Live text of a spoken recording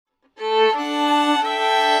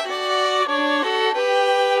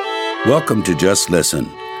Welcome to Just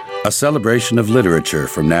Listen, a celebration of literature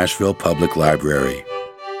from Nashville Public Library.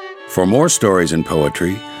 For more stories and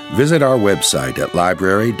poetry, visit our website at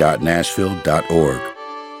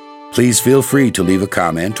library.nashville.org. Please feel free to leave a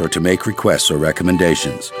comment or to make requests or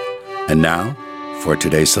recommendations. And now, for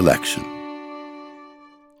today's selection.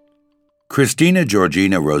 Christina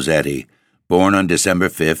Georgina Rossetti, born on December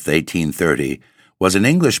 5, 1830, was an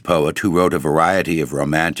English poet who wrote a variety of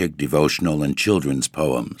romantic, devotional, and children's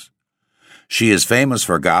poems. She is famous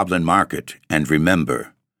for Goblin Market and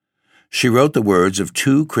Remember. She wrote the words of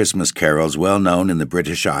two Christmas carols well known in the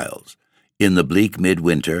British Isles, In the Bleak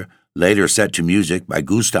Midwinter, later set to music by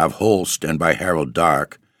Gustav Holst and by Harold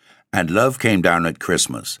Darke, and Love Came Down at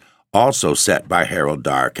Christmas, also set by Harold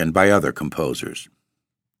Darke and by other composers.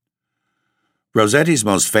 Rossetti's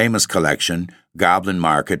most famous collection, Goblin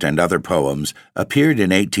Market and Other Poems, appeared in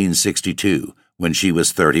 1862, when she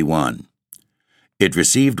was 31. It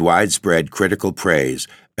received widespread critical praise,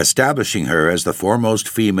 establishing her as the foremost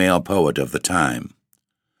female poet of the time.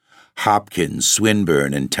 Hopkins,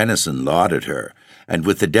 Swinburne, and Tennyson lauded her, and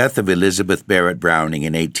with the death of Elizabeth Barrett Browning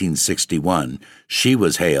in 1861, she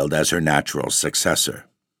was hailed as her natural successor.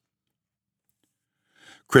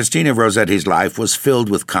 Christina Rossetti's life was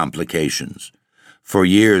filled with complications. For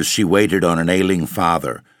years she waited on an ailing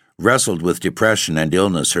father, wrestled with depression and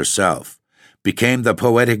illness herself, became the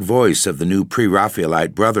poetic voice of the new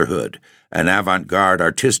Pre-Raphaelite Brotherhood, an avant-garde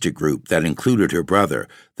artistic group that included her brother,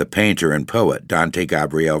 the painter and poet Dante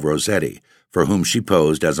Gabriel Rossetti, for whom she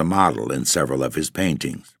posed as a model in several of his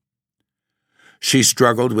paintings. She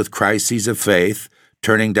struggled with crises of faith,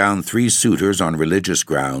 turning down 3 suitors on religious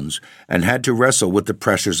grounds, and had to wrestle with the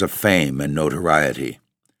pressures of fame and notoriety.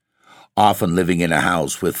 Often living in a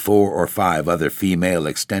house with 4 or 5 other female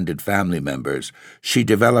extended family members, she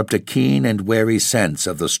developed a keen and wary sense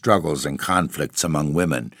of the struggles and conflicts among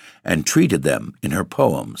women, and treated them, in her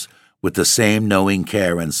poems, with the same knowing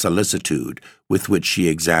care and solicitude with which she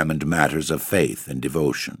examined matters of faith and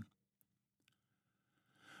devotion.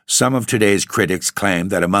 Some of today's critics claim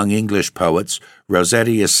that among English poets,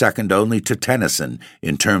 Rossetti is second only to Tennyson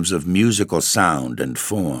in terms of musical sound and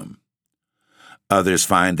form. Others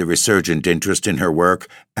find the resurgent interest in her work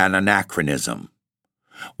an anachronism.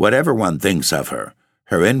 Whatever one thinks of her,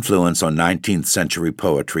 her influence on 19th century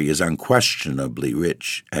poetry is unquestionably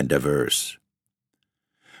rich and diverse.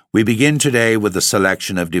 We begin today with a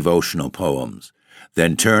selection of devotional poems,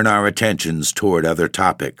 then turn our attentions toward other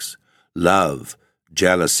topics: love,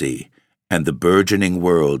 jealousy, and the burgeoning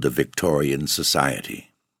world of Victorian society.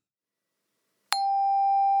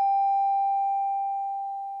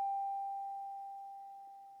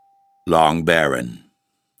 Long Barren.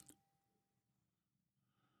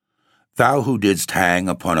 Thou who didst hang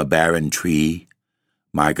upon a barren tree,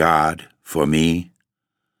 my God, for me,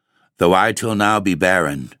 though I till now be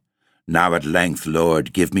barren, now at length,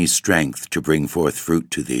 Lord, give me strength to bring forth fruit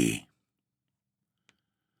to Thee.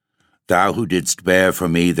 Thou who didst bear for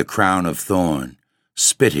me the crown of thorn,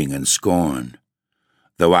 spitting and scorn,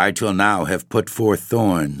 though I till now have put forth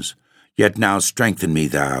thorns, yet now strengthen me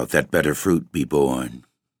Thou, that better fruit be born.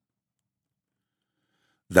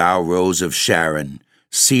 Thou Rose of Sharon,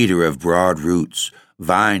 cedar of broad roots,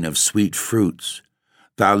 vine of sweet fruits,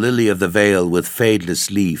 Thou lily of the vale with fadeless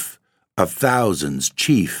leaf, of thousands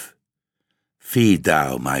chief, feed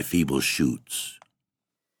Thou my feeble shoots.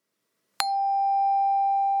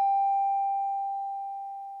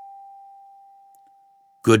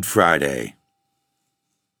 Good Friday.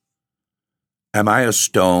 Am I a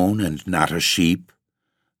stone and not a sheep,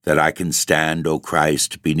 that I can stand, O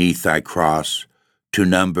Christ, beneath Thy cross, to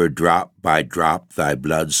number drop by drop Thy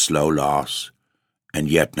blood's slow loss, and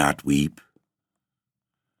yet not weep?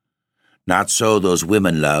 Not so those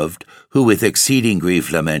women loved, who with exceeding grief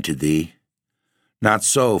lamented Thee. Not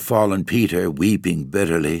so fallen Peter, weeping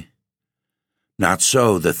bitterly. Not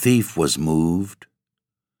so the thief was moved.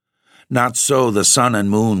 Not so the sun and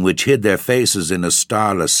moon, which hid their faces in a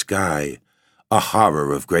starless sky, a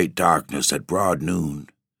horror of great darkness at broad noon.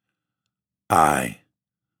 I,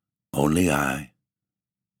 only I.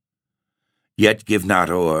 Yet give not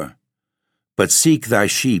o'er, but seek Thy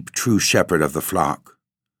sheep, true shepherd of the flock.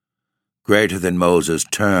 Greater than Moses,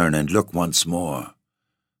 turn and look once more,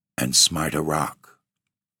 and smite a rock.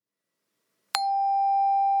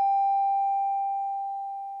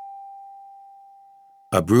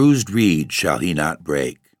 A bruised reed shall He not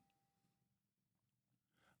break.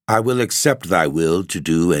 I will accept Thy will to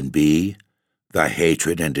do and be, Thy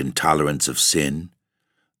hatred and intolerance of sin,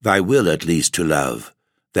 Thy will at least to love,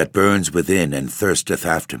 that burns within and thirsteth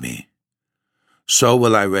after me. So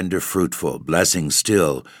will I render fruitful, blessing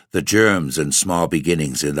still, the germs and small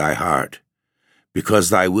beginnings in thy heart, because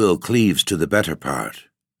thy will cleaves to the better part.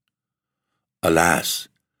 Alas,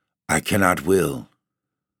 I cannot will.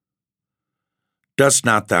 Dost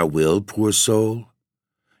not thou will, poor soul?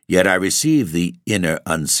 Yet I receive the inner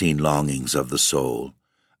unseen longings of the soul.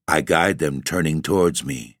 I guide them turning towards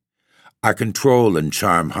me. I control and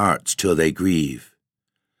charm hearts till they grieve.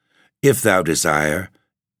 If thou desire,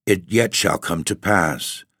 it yet shall come to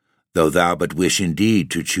pass, though thou but wish indeed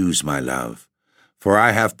to choose my love, for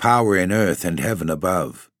I have power in earth and heaven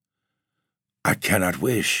above. I cannot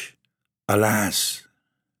wish, alas!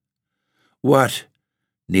 What,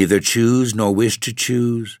 neither choose nor wish to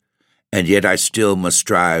choose? And yet I still must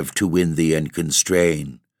strive to win thee and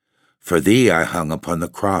constrain. For thee I hung upon the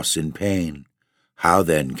cross in pain. How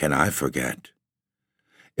then can I forget?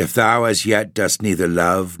 If thou as yet dost neither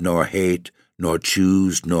love nor hate, nor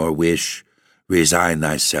choose nor wish, resign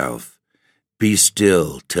thyself. Be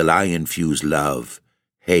still till I infuse love,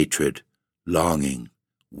 hatred, longing,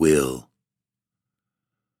 will.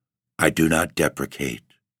 I do not deprecate.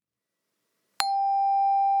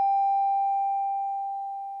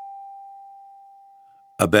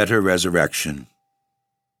 A better resurrection.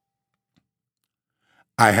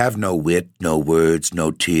 I have no wit, no words,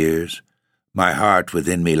 no tears. My heart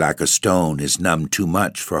within me like a stone is numb too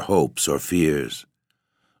much for hopes or fears.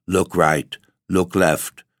 Look right, look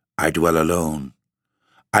left, I dwell alone.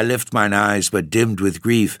 I lift mine eyes, but dimmed with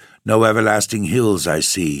grief, no everlasting hills I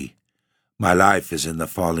see. My life is in the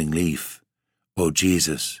falling leaf. O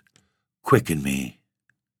Jesus, quicken me.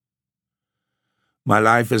 My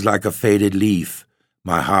life is like a faded leaf,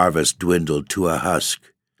 my harvest dwindled to a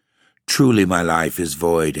husk. Truly my life is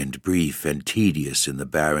void and brief and tedious in the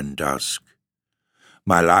barren dusk.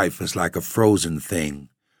 My life is like a frozen thing,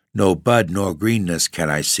 no bud nor greenness can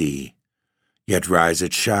I see. Yet rise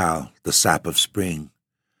it shall, the sap of spring.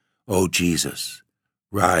 O Jesus,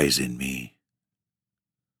 rise in me.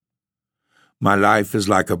 My life is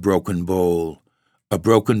like a broken bowl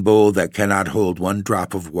that cannot hold one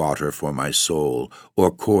drop of water for my soul, or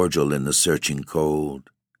cordial in the searching cold.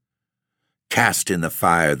 Cast in the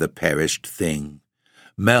fire the perished thing,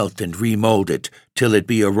 melt and remold it till it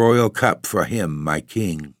be a royal cup for him, my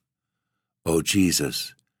King. O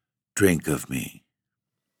Jesus, drink of me.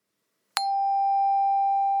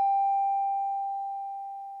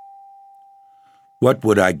 What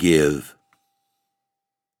would I give?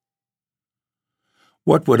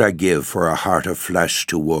 What would I give for a heart of flesh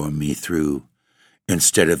to warm me through,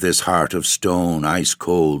 instead of this heart of stone, ice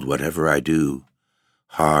cold whatever I do,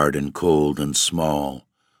 hard and cold and small,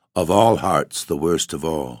 of all hearts the worst of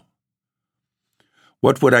all?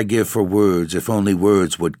 What would I give for words if only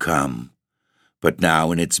words would come? But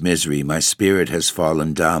now in its misery my spirit has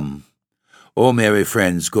fallen dumb. O merry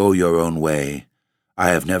friends, go your own way, I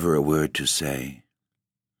have never a word to say.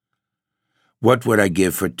 What would I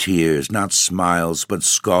give for tears, not smiles, but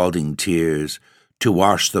scalding tears, to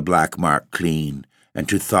wash the black mark clean, and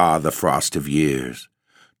to thaw the frost of years,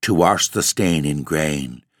 to wash the stain in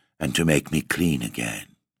grain, and to make me clean again?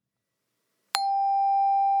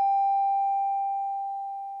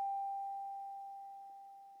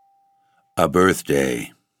 A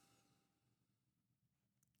birthday.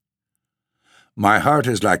 My heart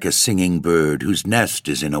is like a singing bird whose nest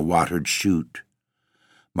is in a watered shoot.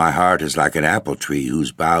 My heart is like an apple tree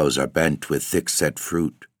whose boughs are bent with thick-set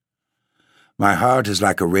fruit. My heart is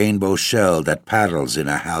like a rainbow shell that paddles in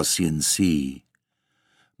a halcyon sea.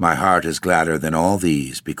 My heart is gladder than all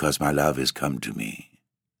these because my love is come to me.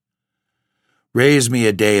 Raise me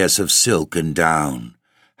a dais of silk and down,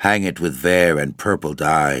 hang it with vair and purple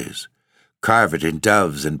dyes, carve it in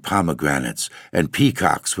doves and pomegranates and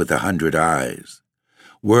peacocks with 100 eyes.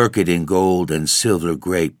 Work it in gold and silver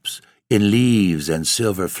grapes, in leaves and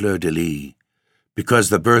silver fleur-de-lis, because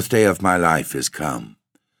the birthday of my life is come,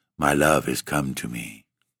 my love is come to me.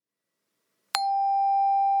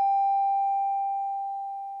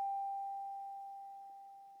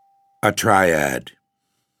 A triad.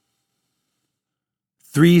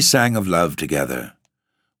 3 sang of love together,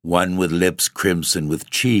 one with lips crimson with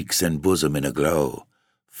cheeks and bosom in a glow,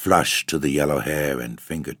 flushed to the yellow hair and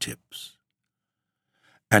fingertips.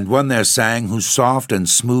 And one there sang who soft and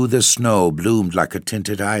smooth as snow bloomed like a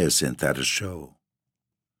tinted hyacinth at a show.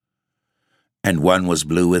 And one was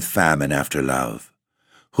blue with famine after love,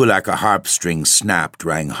 who like a harp string snapped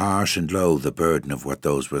rang harsh and low the burden of what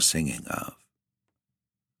those were singing of.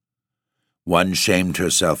 One shamed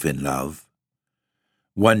herself in love,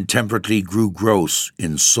 one temperately grew gross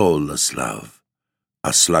in soulless love,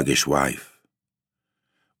 a sluggish wife.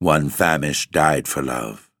 One famished died for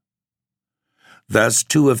love. Thus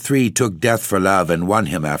 2 of 3 took death for love and won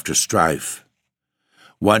him after strife.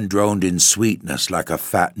 One droned in sweetness like a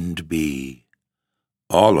fattened bee,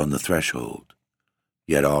 all on the threshold,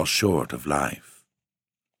 yet all short of life.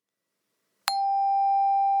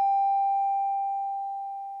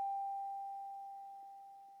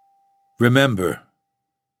 Remember.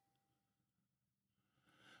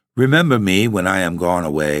 Remember me when I am gone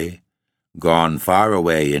away, gone far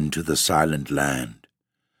away into the silent land,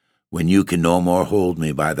 when you can no more hold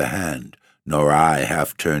me by the hand, nor I,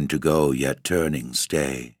 half turned to go, yet turning,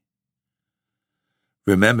 stay.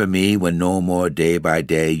 Remember me when no more day by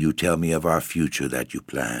day you tell me of our future that you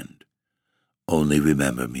planned. Only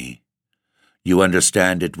remember me. You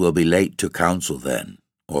understand it will be late to counsel then,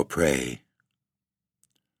 or pray.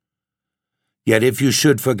 Yet if you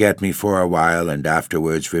should forget me for a while and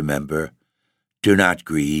afterwards remember, do not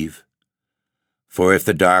grieve. For if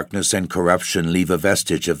the darkness and corruption leave a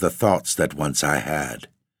vestige of the thoughts that once I had,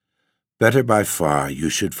 better by far you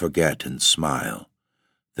should forget and smile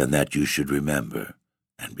than that you should remember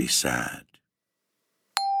and be sad.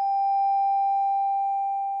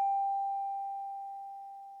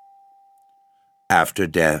 After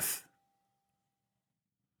death.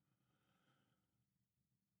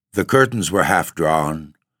 The curtains were half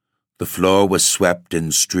drawn, the floor was swept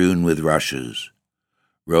and strewn with rushes.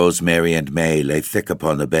 Rosemary and May lay thick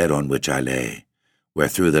upon the bed on which I lay, where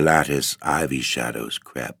through the lattice ivy shadows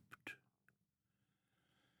crept.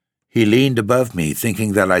 He leaned above me,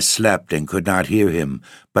 thinking that I slept and could not hear him,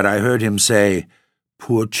 but I heard him say,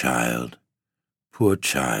 "Poor child, poor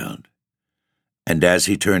child." And as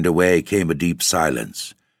he turned away came a deep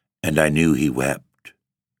silence, and I knew he wept.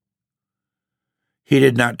 He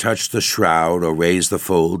did not touch the shroud or raise the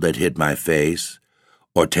fold that hid my face,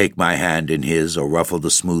 or take my hand in his or ruffle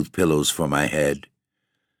the smooth pillows for my head.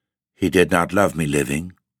 He did not love me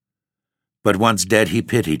living, but once dead he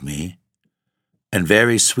pitied me, and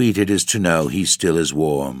very sweet it is to know he still is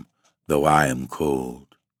warm, though I am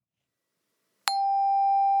cold.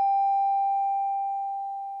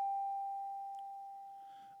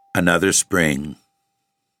 Another spring.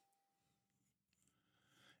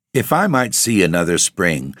 If I might see another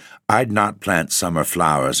spring, I'd not plant summer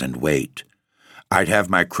flowers and wait. I'd have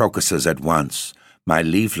my crocuses at once, my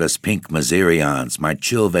leafless pink mezereons, my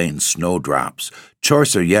chill-veined snowdrops,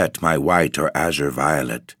 choicer yet my white or azure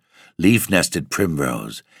violet, leaf-nested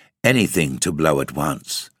primrose, anything to blow at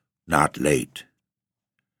once, not late.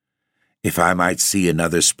 If I might see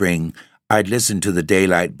another spring, I'd listen to the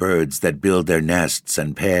daylight birds that build their nests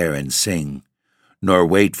and pair and sing, nor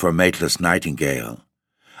wait for mateless nightingale.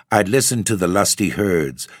 I'd listen to the lusty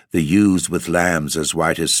herds, the ewes with lambs as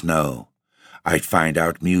white as snow. I'd find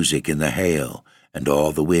out music in the hail and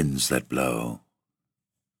all the winds that blow.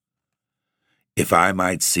 If I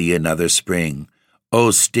might see another spring,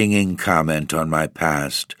 oh stinging comment on my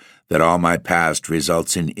past, that all my past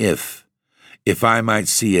results in if. If I might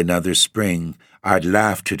see another spring, I'd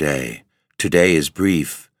laugh today. Today is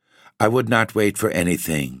brief. I would not wait for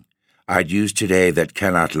anything. I'd use today that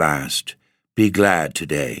cannot last. Be glad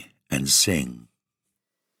today and sing.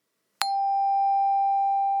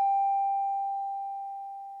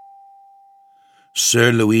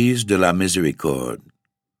 Sir Louise de la Miséricorde,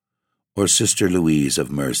 or Sister Louise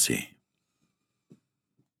of Mercy.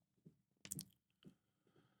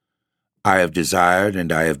 I have desired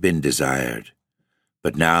and I have been desired,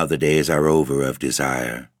 but now the days are over of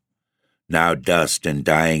desire. Now dust and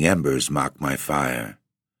dying embers mock my fire.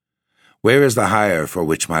 Where is the hire for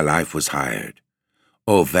which my life was hired?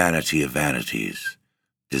 O vanity of vanities,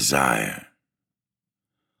 desire.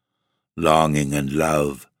 Longing and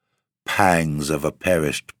love, pangs of a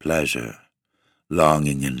perished pleasure,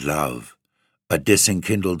 longing and love, a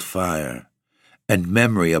disenkindled fire, and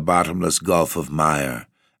memory a bottomless gulf of mire,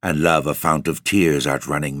 and love a fount of tears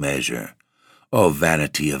outrunning measure. O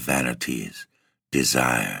vanity of vanities,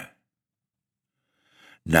 desire.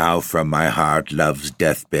 Now from my heart love's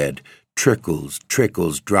deathbed trickles,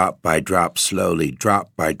 drop by drop slowly,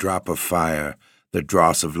 drop by drop of fire, the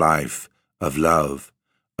dross of life, of love,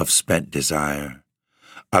 of spent desire.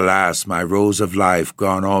 Alas, my rose of life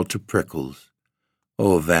gone all to prickles.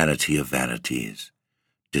 O vanity of vanities,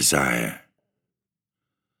 desire.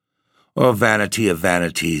 O vanity of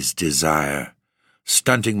vanities, desire,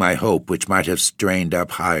 stunting my hope which might have strained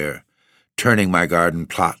up higher, turning my garden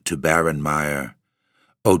plot to barren mire.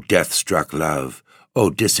 O death-struck love, O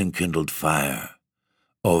disenkindled fire,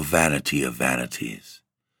 O vanity of vanities,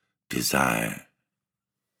 desire.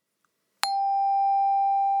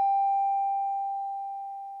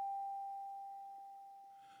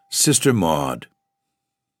 Sister Maud.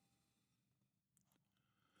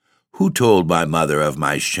 Who told my mother of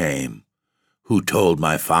my shame? Who told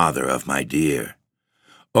my father of my dear?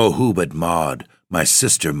 Oh, who but Maud, my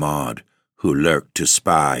sister Maud, who lurked to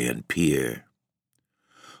spy and peer?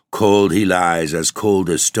 Cold he lies as cold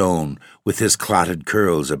as stone, with his clotted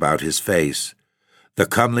curls about his face, the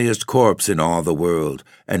comeliest corpse in all the world,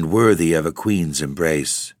 and worthy of a queen's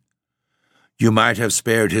embrace. You might have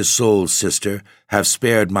spared his soul, sister, have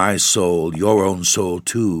spared my soul, your own soul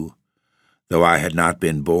too. Though I had not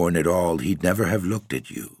been born at all, he'd never have looked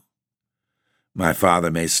at you. My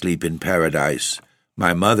father may sleep in paradise,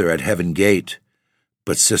 my mother at heaven gate,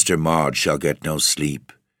 but Sister Maud shall get no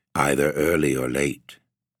sleep, either early or late.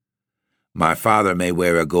 My father may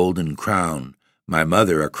wear a golden crown, my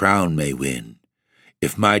mother a crown may win.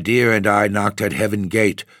 If my dear and I knocked at heaven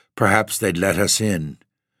gate, perhaps they'd let us in.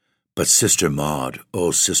 But Sister Maud,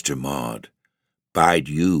 oh Sister Maud, bide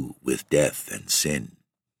you with death and sin.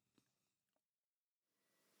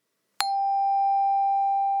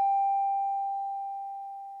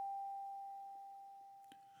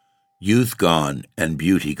 Youth gone and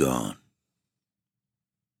beauty gone.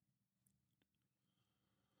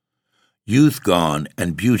 Youth gone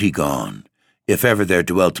and beauty gone, if ever there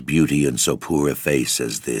dwelt beauty in so poor a face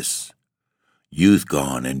as this. Youth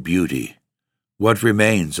gone and beauty, what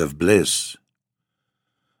remains of bliss?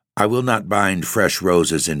 I will not bind fresh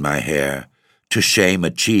roses in my hair, to shame a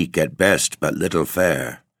cheek at best but little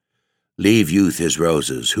fair. Leave youth his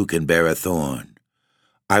roses, who can bear a thorn.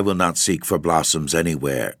 I will not seek for blossoms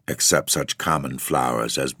anywhere, except such common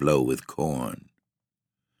flowers as blow with corn.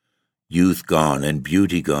 Youth gone and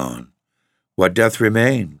beauty gone, what doth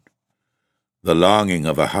remain? The longing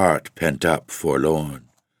of a heart pent up forlorn,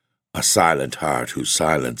 a silent heart whose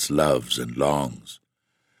silence loves and longs,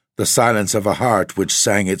 the silence of a heart which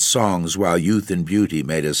sang its songs while youth and beauty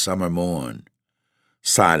made a summer morn,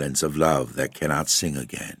 silence of love that cannot sing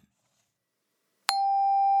again.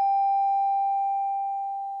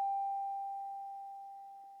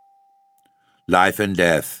 Life and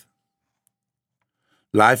death.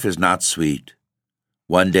 Life is not sweet.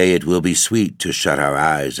 One day it will be sweet to shut our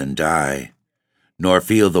eyes and die, nor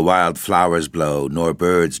feel the wild flowers blow, nor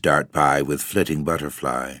birds dart by with flitting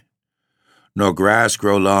butterfly, nor grass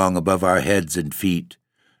grow long above our heads and feet,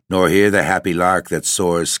 nor hear the happy lark that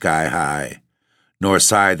soars sky high, nor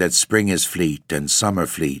sigh that spring is fleet and summer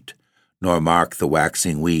fleet, nor mark the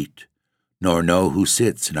waxing wheat, nor know who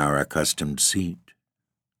sits in our accustomed seat.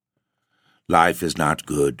 Life is not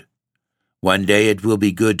good. One day it will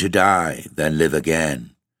be good to die, then live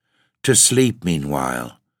again. To sleep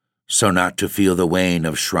meanwhile, so not to feel the wane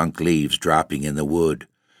of shrunk leaves dropping in the wood,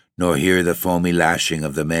 nor hear the foamy lashing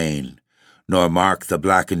of the main, nor mark the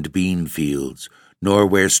blackened bean fields, nor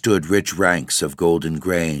where stood rich ranks of golden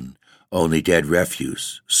grain, only dead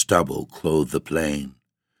refuse, stubble clothe the plain.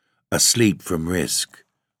 Asleep from risk,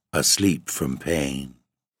 asleep from pain.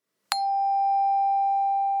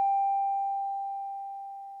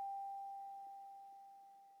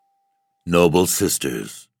 Noble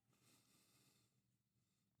Sisters.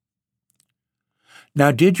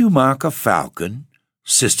 Now did you mark a falcon,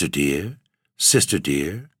 sister dear,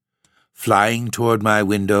 flying toward my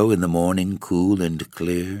window in the morning cool and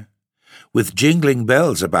clear, with jingling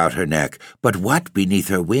bells about her neck, but what beneath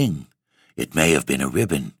her wing? It may have been a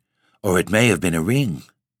ribbon, or it may have been a ring.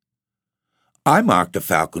 I marked a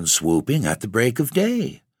falcon swooping at the break of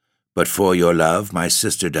day, but for your love, my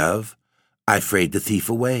sister dove, I frayed the thief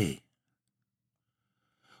away.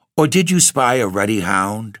 Or did you spy a ruddy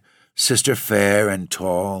hound, sister fair and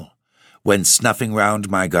tall, when snuffing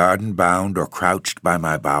round my garden bound or crouched by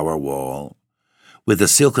my bower wall, with a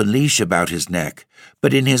silken leash about his neck,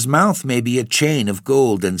 but in his mouth may be a chain of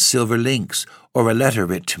gold and silver links, or a letter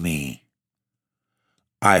writ to me?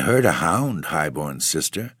 I heard a hound, high-born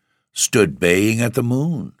sister, stood baying at the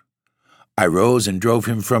moon. I rose and drove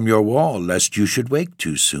him from your wall, lest you should wake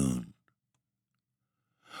too soon.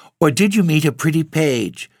 Or did you meet a pretty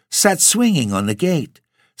page, sat swinging on the gate,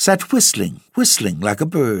 sat whistling like a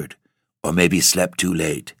bird, or maybe slept too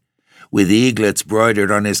late, with eaglets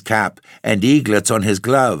broidered on his cap and eaglets on his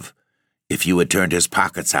glove? If you had turned his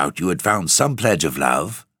pockets out, you had found some pledge of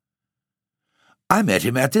love. I met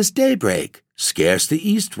him at this daybreak, scarce the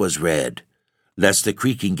east was red. Lest the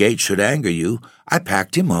creaking gate should anger you, I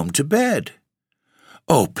packed him home to bed.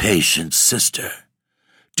 Oh, patient sister,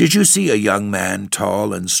 did you see a young man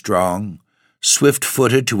tall and strong,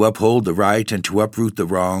 swift-footed to uphold the right and to uproot the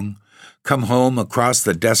wrong, come home across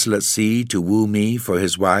the desolate sea to woo me for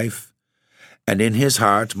his wife? And in his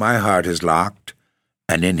heart my heart is locked,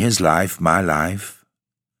 and in his life my life.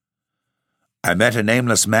 I met a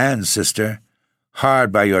nameless man, sister,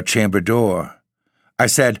 hard by your chamber door. I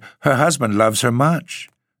said, her husband loves her much,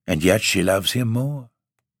 and yet she loves him more.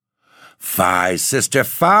 Fie, sister,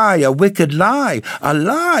 fie, a wicked lie,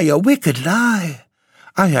 a wicked lie.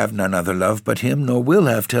 I have none other love but him, nor will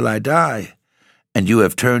have till I die. And you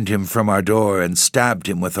have turned him from our door and stabbed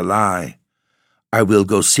him with a lie. I will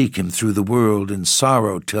go seek him through the world in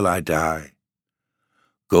sorrow till I die.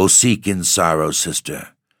 Go seek in sorrow, sister,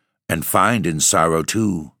 and find in sorrow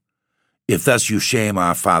too. If thus you shame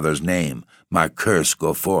our father's name, my curse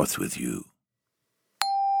go forth with you.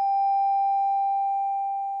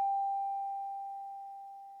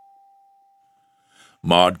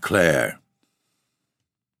 Maud Clare.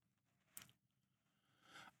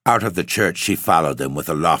 Out of the church she followed them with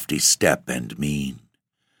a lofty step and mien.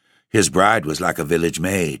 His bride was like a village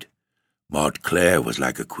maid, Maud Clare was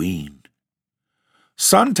like a queen.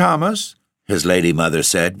 Son Thomas, his lady mother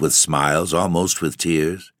said, with smiles, almost with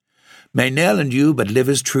tears, may Nell and you but live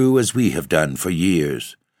as true as we have done for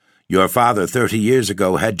years. Your father 30 years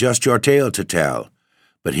ago had just your tale to tell,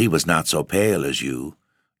 but he was not so pale as you,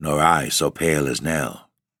 nor I so pale as Nell.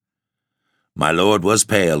 My lord was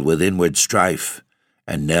pale with inward strife,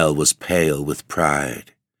 and Nell was pale with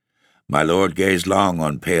pride. My lord gazed long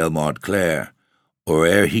on pale Maud Clare, or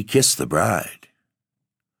ere he kissed the bride.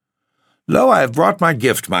 Lo, I have brought my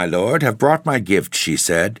gift, my lord, have brought my gift, she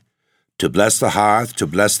said, to bless the hearth, to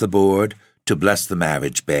bless the board, to bless the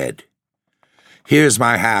marriage bed. Here's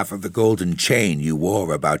my half of the golden chain you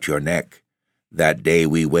wore about your neck, that day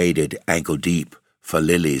we waded ankle deep for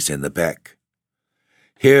lilies in the beck.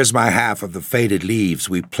 Here's my half of the faded leaves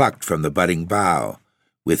we plucked from the budding bough,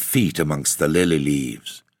 with feet amongst the lily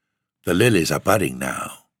leaves. The lilies are budding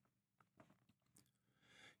now.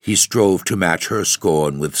 He strove to match her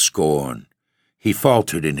scorn with scorn. He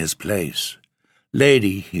faltered in his place.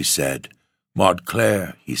 Lady, he said. Maud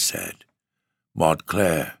Clare, he said. Maud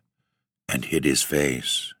Clare, and hid his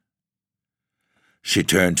face. She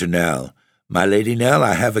turned to Nell. My Lady Nell,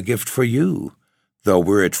 I have a gift for you, though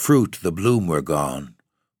were it fruit the bloom were gone,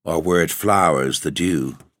 or were it flowers the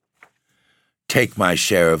dew. Take my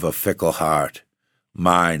share of a fickle heart,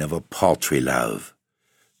 mine of a paltry love.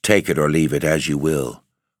 Take it or leave it as you will,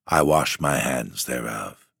 I wash my hands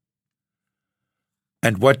thereof.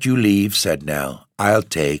 And what you leave, said Nell, I'll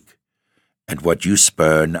take, and what you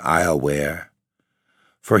spurn I'll wear.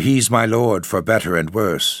 For he's my lord for better and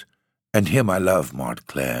worse, and him I love, Maud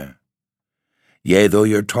Clare. Yea, though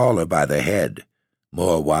you're taller by the head,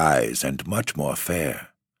 more wise and much more fair,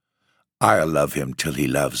 I'll love him till he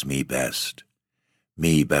loves me best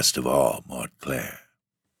of all, Maud Clare.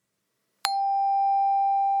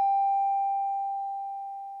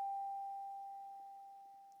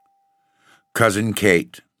 Cousin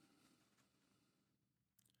Kate.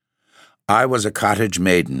 I was a cottage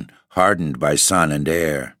maiden, hardened by sun and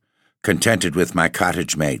air, contented with my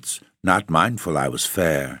cottage mates, not mindful I was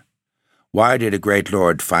fair. Why did a great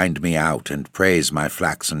lord find me out and praise my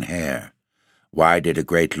flaxen hair? Why did a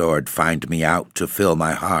great lord find me out to fill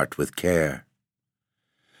my heart with care?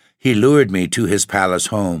 He lured me to his palace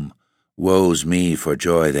home, woe's me for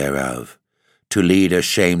joy thereof, to lead a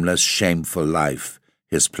shameless, shameful life,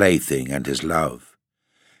 his plaything and his love.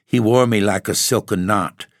 He wore me like a silken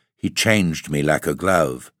knot, he changed me like a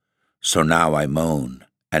glove, so now I moan,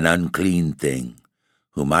 an unclean thing,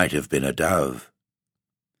 who might have been a dove.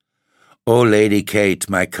 O Lady Kate,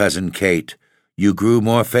 my cousin Kate, you grew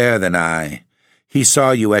more fair than I. He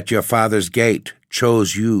saw you at your father's gate,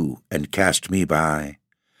 chose you, and cast me by.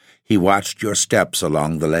 He watched your steps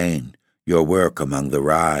along the lane, your work among the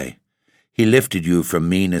rye. He lifted you from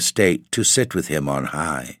mean estate to sit with him on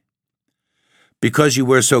high. Because you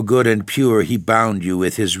were so good and pure, he bound you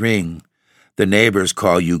with his ring. The neighbors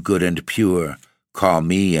call you good and pure, call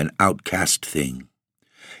me an outcast thing.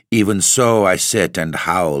 Even so I sit and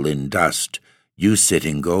howl in dust, you sit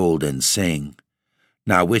in gold and sing.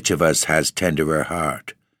 Now which of us has tenderer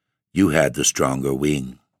heart? You had the stronger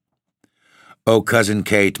wing. O cousin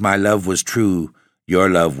Kate, my love was true, your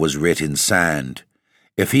love was writ in sand.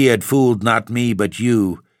 If he had fooled not me but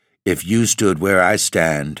you, if you stood where I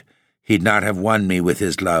stand, he'd not have won me with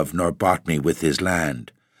his love, nor bought me with his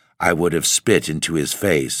land. I would have spit into his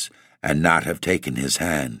face, and not have taken his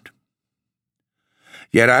hand.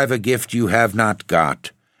 Yet I've a gift you have not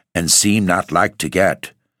got, and seem not like to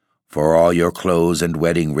get. For all your clothes and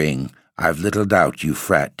wedding ring, I've little doubt you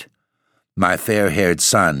fret. My fair-haired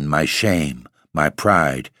son, my shame, my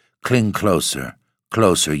pride, cling closer,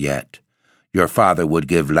 closer yet. Your father would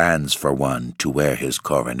give lands for one to wear his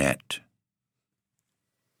coronet.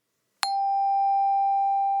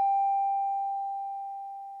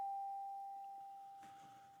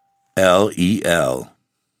 L.E.L.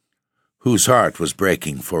 whose heart was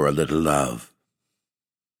breaking for a little love.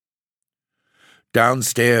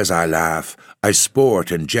 Downstairs I laugh, I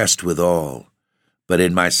sport and jest with all, but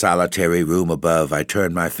in my solitary room above I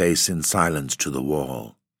turn my face in silence to the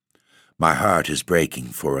wall. My heart is breaking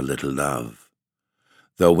for a little love.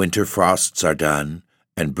 Though winter frosts are done,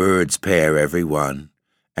 and birds pair every one,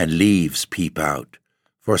 and leaves peep out,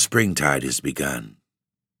 for springtide is begun.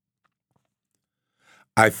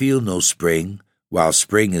 I feel no spring, while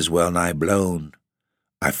spring is well nigh blown.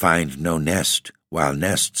 I find no nest, while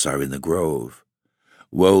nests are in the grove.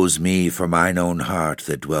 Woe's me for mine own heart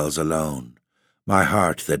that dwells alone, my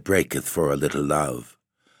heart that breaketh for a little love.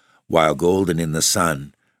 While golden in the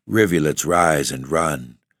sun, rivulets rise and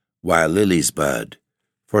run, while lilies bud,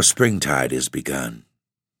 for springtide is begun.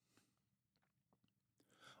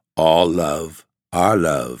 All love are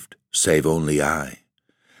loved, save only I.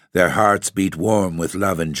 Their hearts beat warm with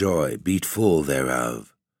love and joy, beat full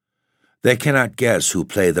thereof. They cannot guess who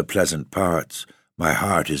play the pleasant parts, my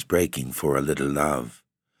heart is breaking for a little love.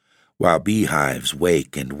 While beehives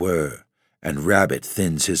wake and whir, and rabbit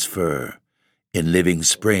thins his fur, in living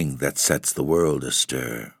spring that sets the world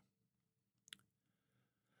astir.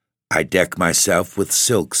 I deck myself with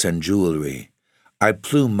silks and jewelry, I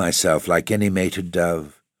plume myself like any mated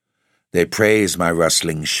dove. They praise my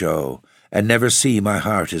rustling show, and never see my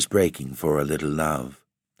heart is breaking for a little love.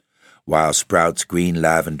 While sprouts green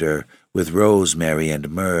lavender with rosemary and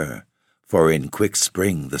myrrh, for in quick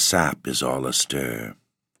spring the sap is all astir.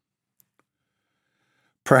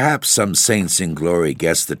 Perhaps some saints in glory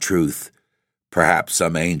guess the truth, perhaps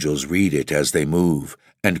some angels read it as they move,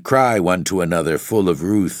 and cry one to another full of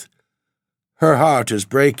ruth, her heart is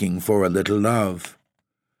breaking for a little love.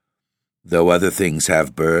 Though other things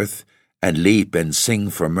have birth, and leap and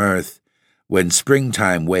sing for mirth, when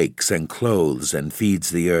springtime wakes and clothes and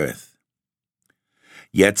feeds the earth.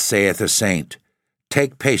 Yet saith a saint,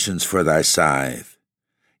 take patience for thy scythe.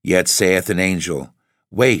 Yet saith an angel,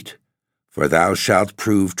 wait, for thou shalt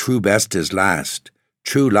prove true best is last,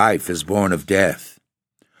 true life is born of death.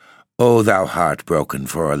 O thou heart broken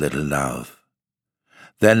for a little love!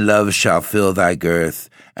 Then love shall fill thy girth,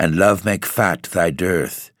 and love make fat thy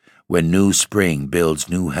dearth, when new spring builds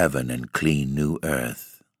new heaven and clean new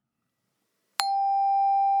earth.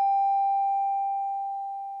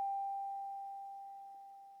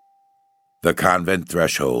 The Convent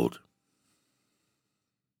Threshold.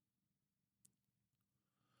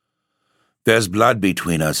 There's blood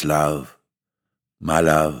between us, love, my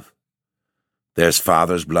love. There's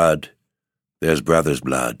father's blood, there's brother's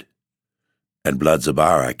blood, and blood's a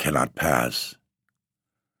bar I cannot pass.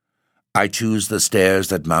 I choose the stairs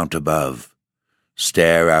that mount above,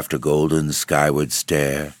 stare after golden skyward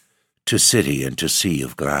stare, to city and to sea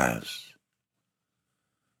of glass.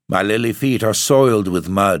 My lily feet are soiled with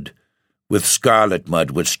mud, with scarlet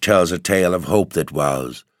mud which tells a tale of hope that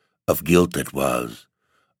was, of guilt that was,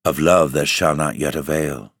 of love that shall not yet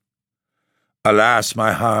avail. Alas,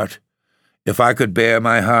 my heart, if I could bear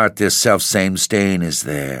my heart, this self-same stain is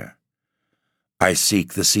there. I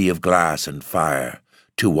seek the sea of glass and fire,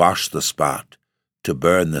 to wash the spot, to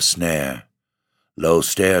burn the snare. Low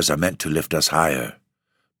stairs are meant to lift us higher.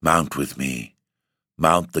 Mount with me,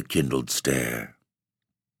 mount the kindled stair.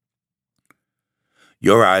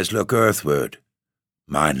 Your eyes look earthward,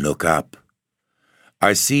 mine look up.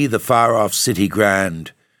 I see the far-off city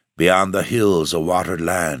grand, beyond the hills a watered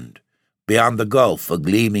land, beyond the gulf a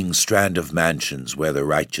gleaming strand of mansions where the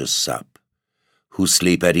righteous sup, who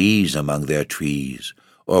sleep at ease among their trees,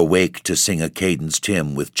 or wake to sing a cadenced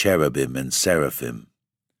hymn with cherubim and seraphim.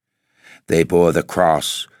 They bore the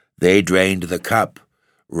cross, they drained the cup,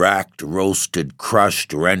 racked, roasted,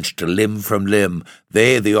 crushed, wrenched limb from limb,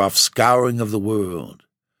 they the offscouring of the world.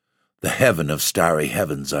 The heaven of starry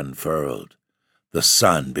heavens unfurled, the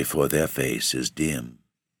sun before their face is dim.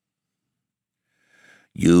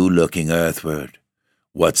 You looking earthward,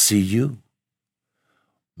 what see you?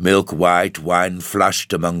 Milk-white,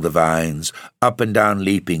 wine-flushed among the vines, up and down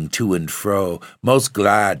leaping to and fro, most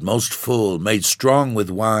glad, most full, made strong with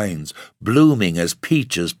wines, blooming as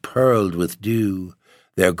peaches pearled with dew,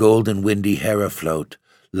 their golden windy hair afloat,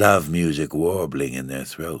 love music warbling in their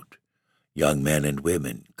throat. Young men and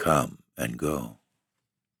women come and go.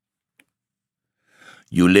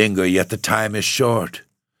 You linger, yet the time is short.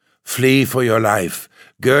 Flee for your life,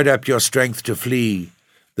 gird up your strength to flee.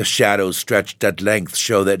 The shadows stretched at length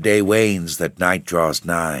show that day wanes, that night draws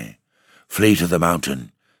nigh. Flee to the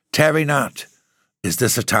mountain, tarry not. Is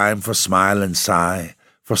this a time for smile and sigh,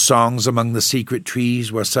 for songs among the secret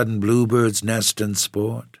trees where sudden bluebirds nest and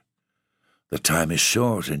sport? The time is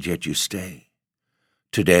short, and yet you stay.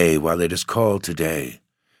 Today, while it is called today,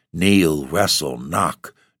 Kneel, wrestle,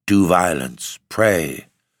 knock, do violence, pray.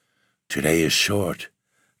 Today is short,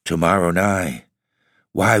 tomorrow nigh.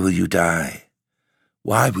 Why will you die?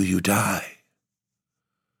 Why will you die?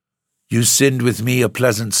 You sinned with me a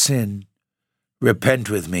pleasant sin. Repent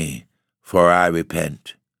with me, for I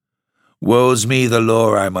repent. Woe's me the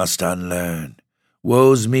lore I must unlearn.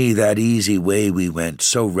 Woe's me that easy way we went,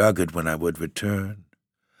 so rugged when I would return.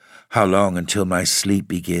 How long until my sleep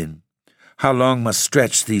begin? How long must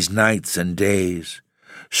stretch these nights and days?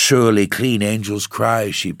 Surely clean angels cry,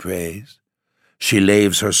 she prays. She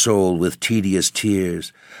laves her soul with tedious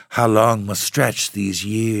tears. How long must stretch these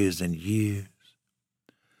years and years?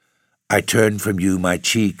 I turn from you my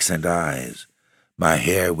cheeks and eyes, my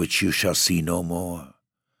hair which you shall see no more.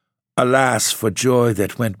 Alas, for joy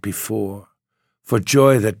that went before, for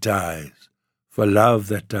joy that dies, for love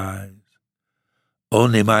that dies.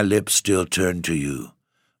 Only my lips still turn to you,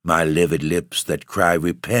 my livid lips that cry,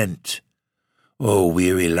 repent. O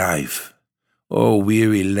weary life, O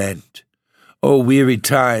weary Lent, O weary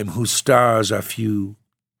time whose stars are few.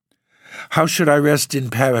 How should I rest in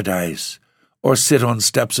paradise, or sit on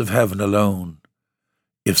steps of heaven alone?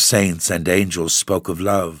 If saints and angels spoke of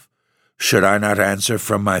love, should I not answer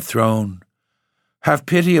from my throne? Have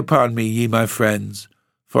pity upon me, ye my friends,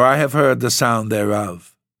 for I have heard the sound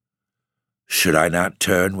thereof. Should I not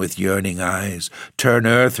turn with yearning eyes, turn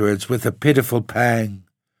earthwards with a pitiful pang?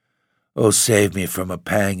 O save me from a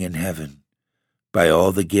pang in heaven, by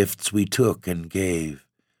all the gifts we took and gave.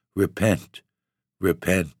 Repent,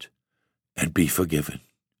 repent, and be forgiven.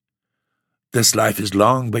 This life is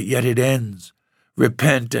long, but yet it ends.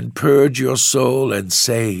 Repent and purge your soul and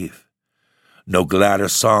save. No gladder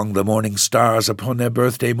song the morning stars upon their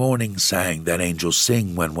birthday morning sang than angels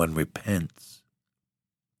sing when one repents.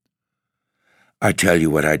 I tell you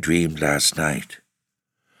what I dreamed last night.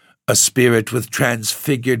 A spirit with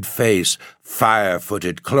transfigured face,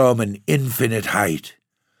 fire-footed, clomb an infinite height.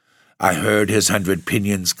 I heard his 100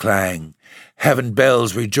 pinions clang, heaven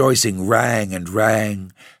bells rejoicing rang and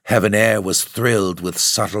rang, heaven air was thrilled with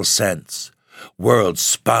subtle sense, worlds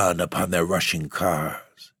spun upon their rushing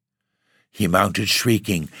cars. He mounted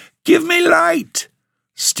shrieking, "Give me light!"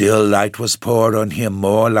 Still light was poured on him,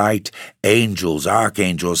 more light. Angels,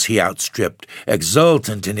 archangels he outstripped,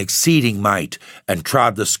 exultant in exceeding might, and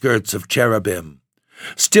trod the skirts of cherubim.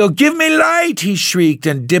 "Still give me light!" he shrieked,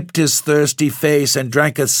 and dipped his thirsty face, and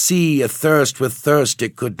drank a sea athirst with thirst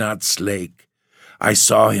it could not slake. I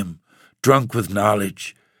saw him, drunk with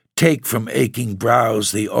knowledge, take from aching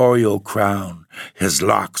brows the aureole crown, his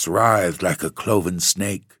locks writhed like a cloven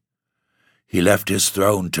snake. He left his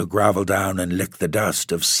throne to grovel down and lick the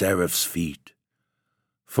dust of seraphs' feet.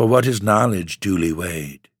 For what is knowledge duly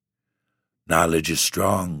weighed? Knowledge is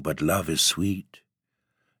strong, but love is sweet.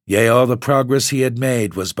 Yea, all the progress he had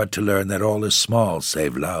made was but to learn that all is small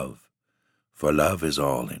save love, for love is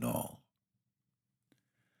all in all.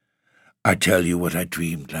 I tell you what I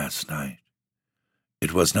dreamed last night.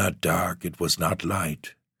 It was not dark, it was not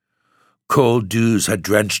light. Cold dews had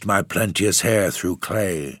drenched my plenteous hair through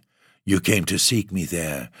clay. You came to seek me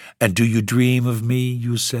there, and do you dream of me,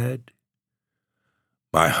 you said?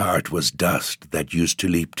 My heart was dust that used to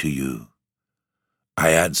leap to you. I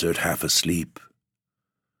answered half asleep.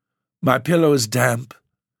 My pillow is damp,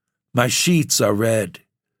 my sheets are red,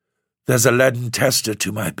 there's a leaden tester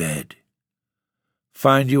to my bed.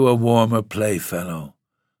 Find you a warmer playfellow,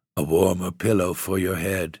 a warmer pillow for your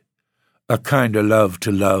head, a kinder love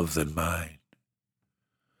to love than mine.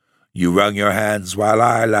 You wrung your hands while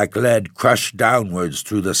I, like lead, crushed downwards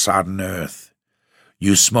through the sodden earth.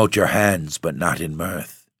 You smote your hands, but not in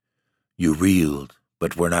mirth. You reeled,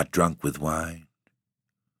 but were not drunk with wine.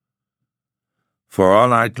 For all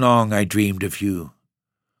night long I dreamed of you.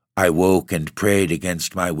 I woke and prayed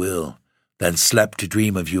against my will, then slept to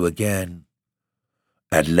dream of you again.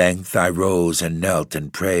 At length I rose and knelt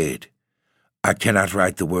and prayed. I cannot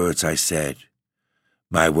write the words I said.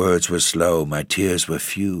 My words were slow, my tears were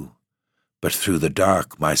few, but through the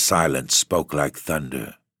dark my silence spoke like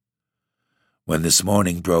thunder. When this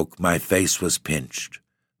morning broke, my face was pinched,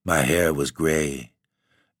 my hair was gray,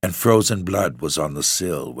 and frozen blood was on the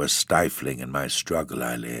sill where stifling in my struggle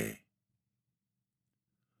I lay.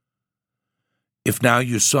 If now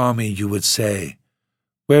you saw me, you would say,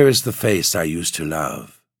 "Where is the face I used to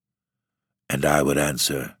love?" And I would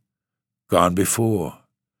answer, "Gone before.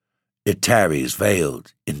 It tarries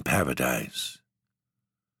veiled in paradise."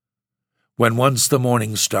 When once the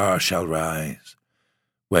morning star shall rise,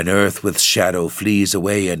 when earth with shadow flees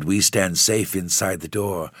away and we stand safe inside the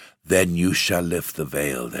door, then you shall lift the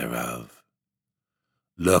veil thereof.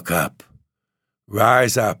 Look up,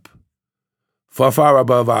 rise up, For far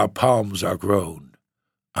above our palms are grown,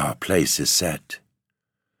 our place is set.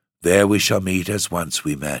 There we shall meet as once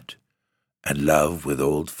we met, and love with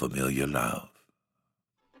old familiar love.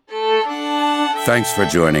 Thanks for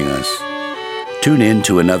joining us. Tune in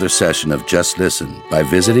to another session of Just Listen by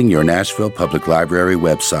visiting your Nashville Public Library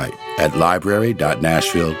website at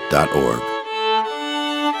library.nashville.org.